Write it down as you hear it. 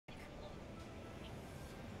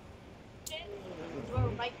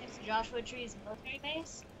Joshua Tree's military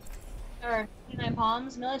base? Or Nine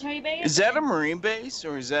Palms military base? Is that a Marine base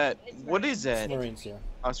or is that what is that? It's Marines, yeah.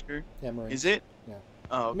 Oscar? Yeah, Marines. Is it? Yeah.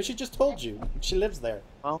 Oh. I mean, she just told you. She lives there.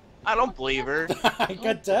 Well, I don't believe her. I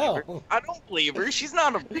could tell. I don't believe her. She's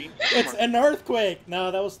not a Marine. It's an earthquake.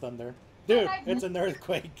 No, that was thunder. Dude, it's an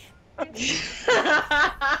earthquake. Come on,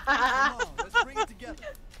 let's bring it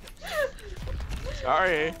together.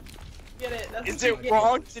 Sorry. Get it? That's Is it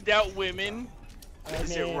wrong to doubt women?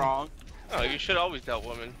 Is it mean, wrong? Oh, you should always doubt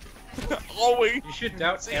women. Always. You should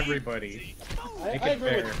doubt everybody. I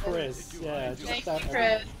agree with Chris. Yeah, just Thank doubt you,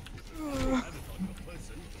 Chris.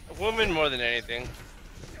 Women more than anything.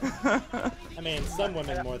 I mean, some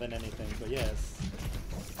women more than anything, but yes.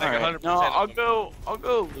 Like Alright, 100%. no, I'll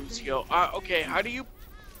go Lucio. Okay, how are you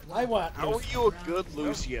a good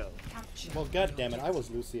Lucio? Well, goddammit, I was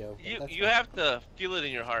Lucio. You have to feel it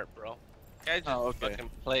in your heart, bro. Guys just fucking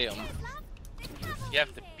play him. You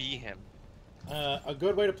have to be him. A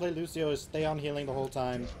good way to play Lucio is stay on healing the whole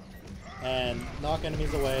time, and knock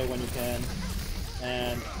enemies away when you can,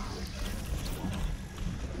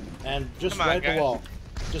 and just ride the wall.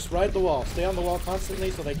 Just ride the wall. Stay on the wall constantly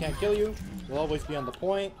so they can't kill you. You'll always be on the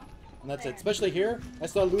point, and that's it. Especially here, I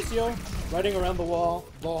saw Lucio riding around the wall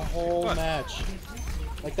the whole match.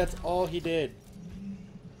 Like, that's all he did.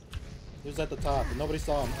 He was at the top, and nobody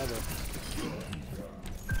saw him ever.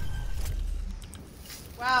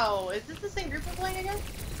 Wow, is this the same group we're playing again?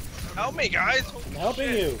 Help me, guys! I'm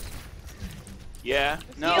helping you. Yeah.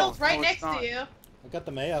 The No. field's right no, next it's not. to you. I got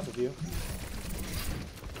the May off of you.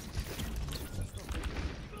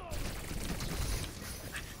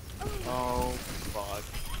 Oh, fuck.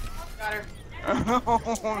 Got her.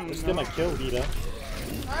 Oh, Just get my kill, Vita.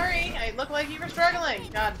 Sorry, I look like you were struggling.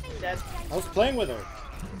 God, dead. I was playing with her.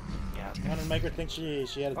 Yeah. I wanted to make her think she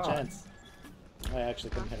had a chance. I actually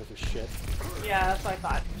couldn't hit her for shit. Yeah, that's what I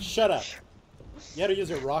thought. Shut up. You had to use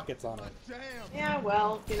your rockets on her. Yeah,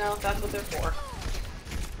 well, you know, that's what they're for.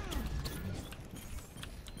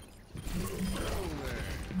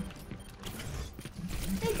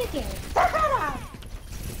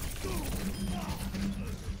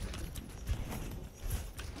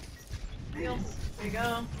 Heals. There you go.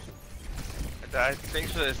 I died.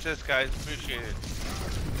 Thanks for the assist, guys. Appreciate it.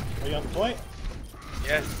 Are you on the point?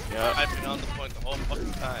 Yes. Yeah. I've been on the point the whole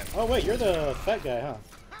fucking time. Oh wait, you're the fat guy, huh?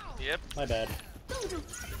 Yep. My bad.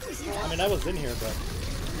 I mean, I was in here, but...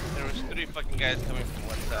 There was 3 fucking guys coming from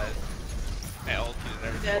one side. I ulted and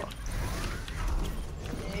everything.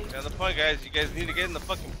 Dead. Get on the point, guys. You guys need to get in the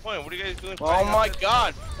fucking point. What are you guys doing? Oh my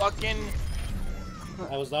god. Fucking.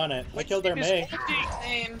 I was on it. I killed their May.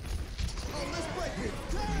 Same.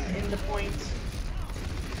 In the point.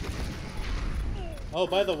 Oh,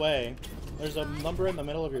 by the way, there's a number in the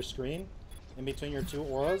middle of your screen, in between your 2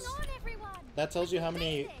 auras. That tells you how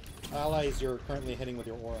many allies you're currently hitting with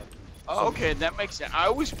your aura. Oh, okay, that makes sense. I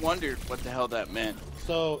always wondered what the hell that meant.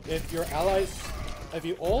 So if your allies, if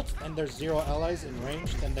you ult and there's 0 allies in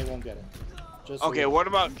range, then they won't get it. Just Okay, what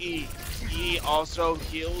about E? E also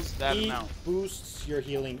heals that E amount. boosts your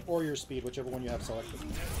healing or your speed, whichever one you have selected.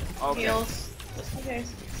 Okay. Heals. Just in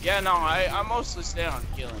case. Yeah, no, I mostly stay on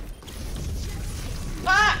healing.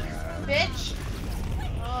 Fuck! Bitch!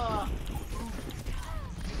 Oh.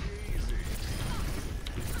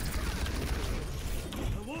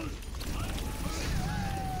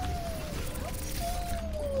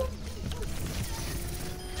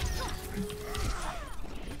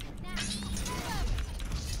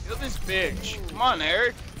 Kill this bitch. Come on,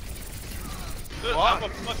 Eric. Dude, I'm a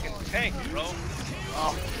fucking tank, bro.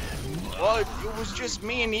 Oh. Well, it was just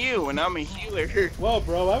me and you, and I'm a healer. Whoa,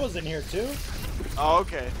 bro, I was in here too. Oh,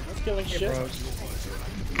 okay. I was killing shit.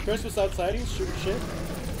 Chris was outside, he was shooting shit.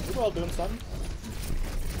 We were all doing something.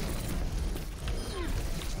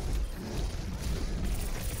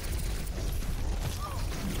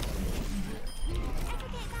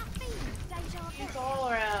 It's all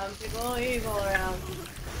around. People evil around.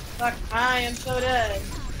 Fuck, I am so dead.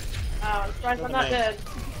 Wow, I'm surprised I'm not dead.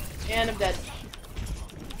 And I'm dead.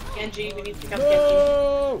 Genji, we need to pick up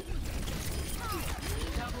No! Genji.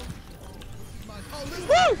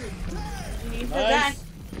 Woo! We need to die. Nice.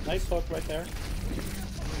 Nice hook right there.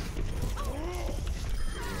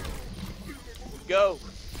 Go.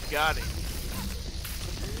 Got it.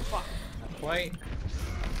 Not quite.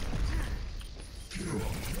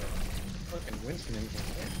 Fucking Winston in here.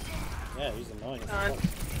 Yeah, he's annoying. On.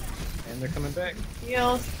 And they're coming back.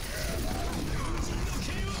 Heals.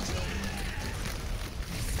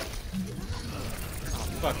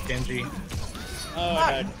 Fuck Genji. Oh,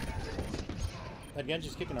 I died. That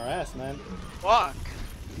Genji's kicking our ass, man. Fuck.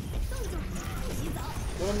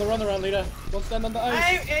 Give him the runaround, Lita. Don't stand on the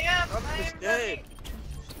ice. I'm dead.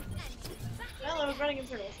 Well, I was running in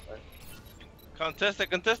circles, but... Contest it.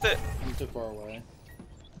 I'm too far away.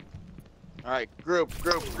 Alright, group.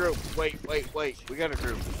 Wait. We got a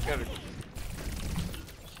group.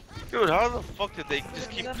 Dude, how the fuck did they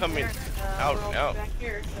just keep coming out and out? Back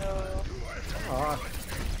here, so... Aw.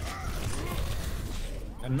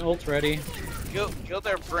 Got an ult ready. Kill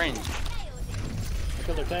their fringe. I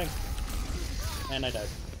killed their tank. And I died.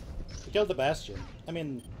 We killed the Bastion. I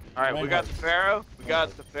mean... Alright, we got the Pharaoh.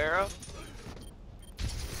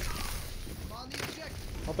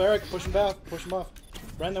 Oh, Barrack, push him back. Push him off.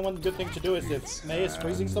 Brandon, one good thing to do is if Mei is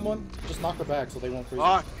freezing someone, just knock her back so they won't freeze.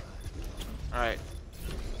 Fuck. Alright.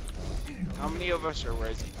 How many of us are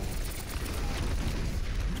rezzing?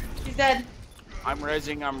 He's dead. I'm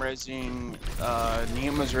rezzing.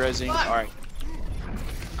 Nehiima's rezzing. Alright.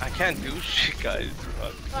 I can't do shit, guys.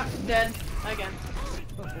 Fuck, dead. Again.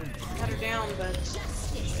 Got her down, but...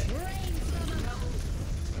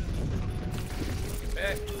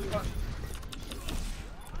 Back.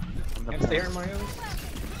 Can't stay here on my own.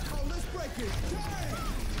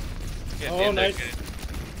 Get Oh, in there, nice. get in.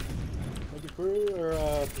 Maybe Crew or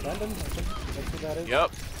Brandon? I think that's who that is. Yep.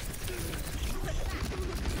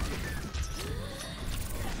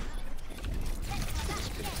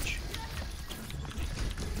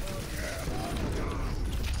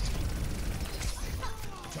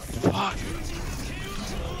 Fuck.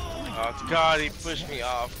 Oh god, he pushed me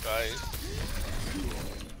off, guys.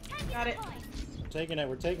 Got it.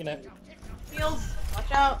 We're taking it. Heals.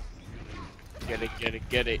 Watch out. Get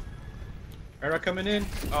it. Era coming in.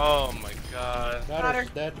 Oh my god. Got her. her.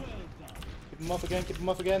 Dead. Keep him off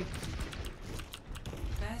again.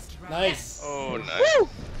 Nice. Oh, nice.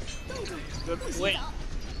 Good win.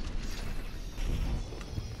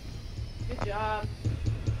 Good job.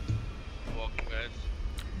 Welcome, guys.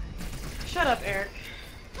 Shut up, Eric.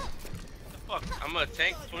 What the fuck? I'm gonna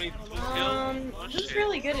tank 22 kills? Oh, Who's shit.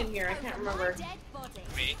 really good in here? I can't remember.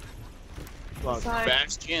 Me? Fuck. Sorry.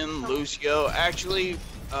 Bastion, Lucio. Actually,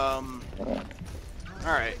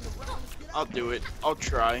 alright. I'll do it. I'll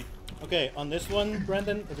try. Okay, on this one,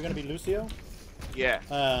 Brandon, if you're gonna be Lucio,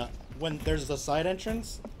 Yeah. when there's a side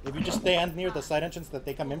entrance, if you just stand near the side entrance that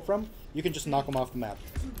they come in from, you can just knock them off the map.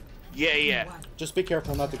 Yeah. Just be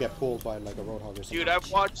careful not to get pulled by like a roadhog or something. Dude, I've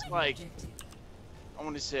watched like, I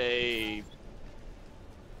want to say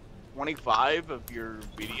 25 of your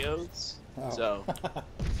videos. Oh. So,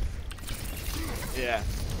 yeah.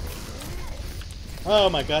 Oh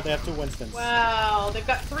my god, they have 2 Winstons. Wow, they've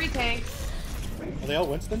got 3 tanks. Are they all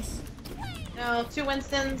Winstons? No, 2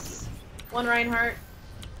 Winstons, 1 Reinhardt.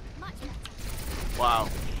 Wow.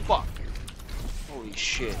 Fuck. Holy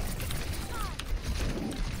shit.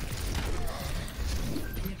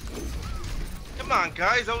 Come on,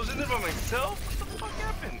 guys. I was in there by myself. What the fuck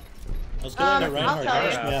happened? I was killing their I'll Reinhardt. tell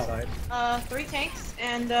you. First, yeah. Outside. 3 tanks,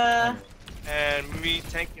 and And me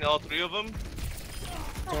tanking all 3 of them?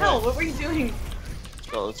 what the hell, what were you doing?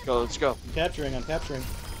 Let's go. I'm capturing. I'm on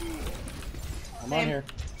Same. here.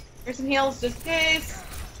 Here's some heals just in case.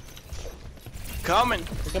 Coming. Here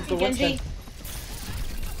comes the Genji. Winston.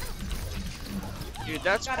 Dude,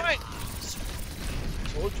 that's Got it. right.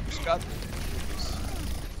 Soldiers got this.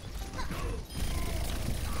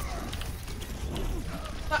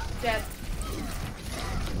 Fuck, dead.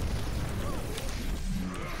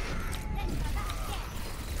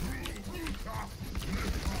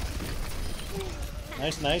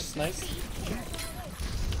 Nice. Get it.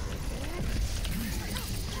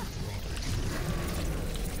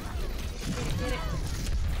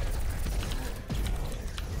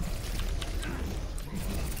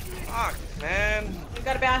 Fuck, man. We've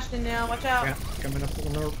got a Bastion now, watch out. Yeah, coming up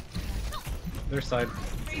on their side.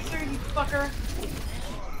 Tracer, you fucker.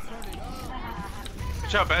 Good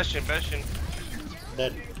job, Bastion.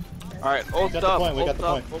 Dead. Alright, ult got the up. point, we got the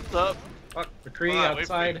point. Ult up. Fuck, McCree Hold on,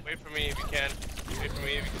 outside. Wait for me if you can. Wait for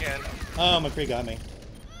me if you can. Oh, McCree got me.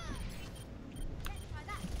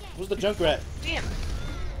 Who's the Junkrat? Damn.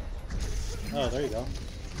 Oh, there you go.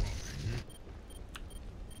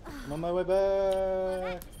 I'm on my way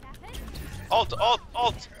back. Ult. Don't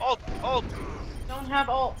have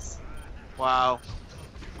ults. Wow.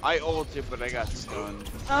 I ulted, but I got stunned.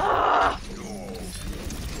 Ah!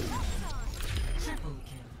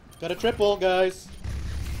 Got a triple, guys.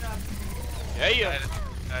 Yeah.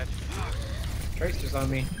 Died. Tracer's on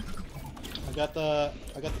me. I got the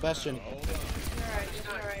Bastion.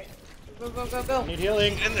 Alright. Go. I need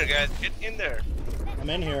healing. Get in there, guys. Get in there. I'm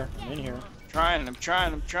in here. I'm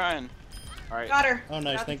trying. Alright. Got her. Oh,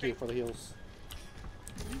 nice. Got Thank the you for the heals.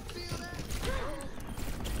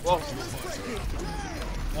 Whoa.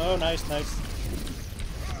 Oh, nice, nice.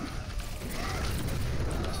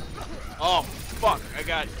 Oh, fuck. I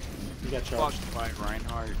got You got charged. fucked by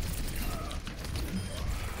Reinhardt.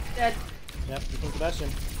 Dead. Yep, here comes Sebastian.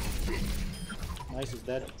 Nice, he's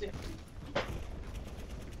dead.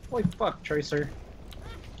 Holy fuck, Tracer.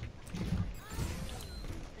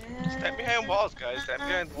 Stand behind walls, guys. Stand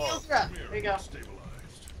behind walls. Heals are up. There you go.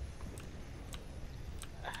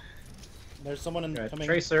 There's someone in, Got coming.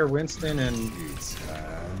 Tracer, Winston, and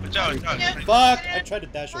Watch out, watch out. Yeah. Fuck! I tried to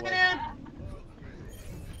dash Fucking away. in.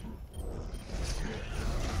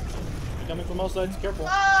 They're coming from all sides. Careful.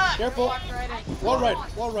 Fuck! Careful. Walk right in. Wall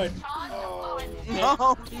right. Wall right.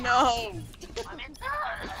 No, no.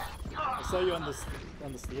 I saw you on the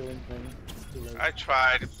ceiling thing. It's too late. I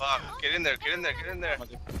tried. Fuck. Get in there, get in there, get in there.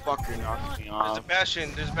 Motherfucker knocked me There's a off.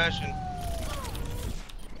 Bastion, there's a Bastion.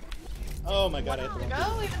 Oh my god, I hit the To wrong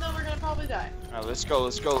button. go, even though we're gonna probably die. Alright, let's go,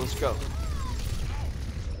 let's go, let's go.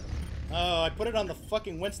 Oh, I put it on the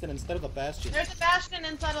fucking Winston instead of the Bastion. There's a Bastion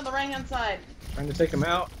inside on the right hand side. trying to take him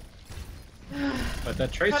out. But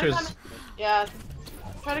that Try to Tracer's. come in, yeah.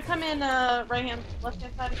 Try to come in right hand, left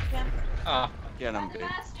hand side if you can. Ah, Get him, bitch.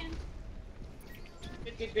 Bastion.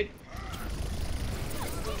 Good, good, good.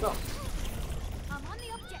 Let's go.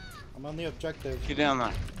 I'm on the objective. Get down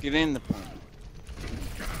there. Get in the point.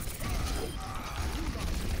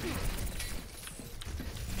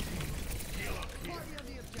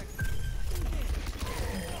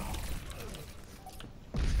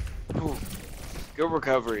 Ooh. Good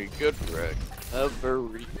recovery. Good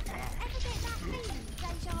recovery.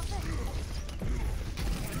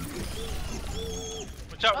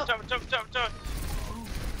 Watch out, watch out, watch out, watch out, watch out.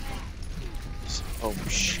 Oh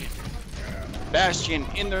shit. Bastion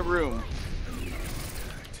in the room.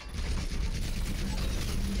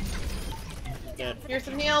 Dead. Here's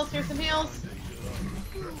some heals, here's some heals.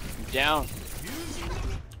 Down.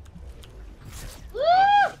 Woo!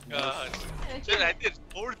 God. Dude, I did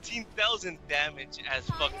 14,000 damage as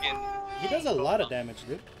fucking. He does a lot of damage,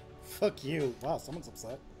 dude. Fuck you. Wow, someone's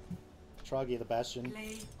upset. Troggy the Bastion.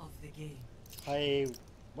 Play of the game. Hi.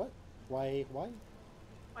 What? Why? Why?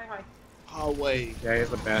 Hi, hi. Hallway. yeah,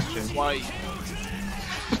 he's a Bastion. White.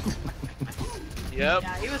 Yep.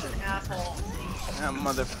 Yeah, he was an asshole. That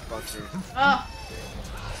motherfucker. Oh,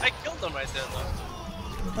 I killed him right there,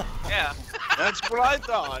 though. Yeah. That's what I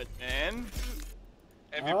thought, man.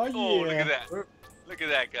 Oh, Look yeah. at that. Look at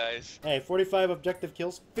that, guys. Hey, 45 objective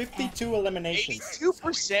kills, 52 eliminations.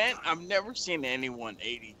 82%? I've never seen anyone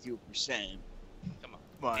 82%. Come on.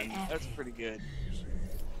 Come on, that's pretty good.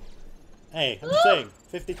 Hey, I'm saying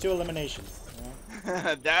 52 eliminations. You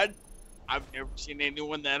know? That I've never seen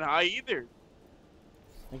anyone that high either.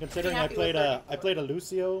 And considering I Happy played with a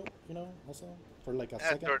Lucio, you know, also for like a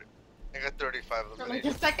second. I got 35 for like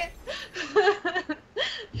a second.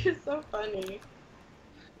 You're so funny.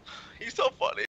 He's so funny.